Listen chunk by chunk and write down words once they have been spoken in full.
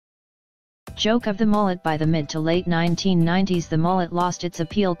Joke of the mullet. By the mid to late 1990s, the mullet lost its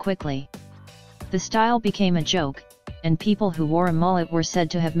appeal quickly. The style became a joke, and people who wore a mullet were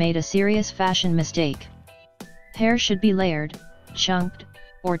said to have made a serious fashion mistake. Hair should be layered, chunked,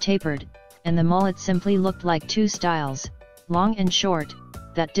 or tapered, and the mullet simply looked like two styles, long and short,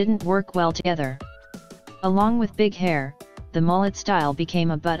 that didn't work well together. Along with big hair, the mullet style became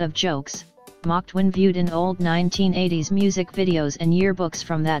a butt of jokes, mocked when viewed in old 1980s music videos and yearbooks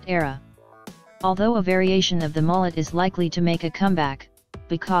from that era. Although a variation of the mullet is likely to make a comeback,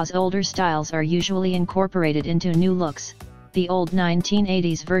 because older styles are usually incorporated into new looks, the old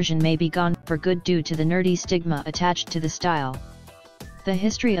 1980s version may be gone for good due to the nerdy stigma attached to the style. The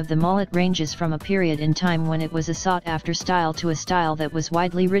history of the mullet ranges from a period in time when it was a sought-after style to a style that was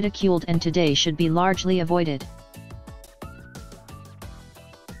widely ridiculed and today should be largely avoided.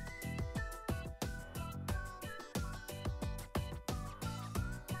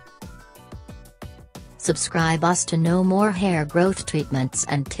 Subscribe us to know more hair growth treatments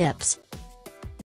and tips.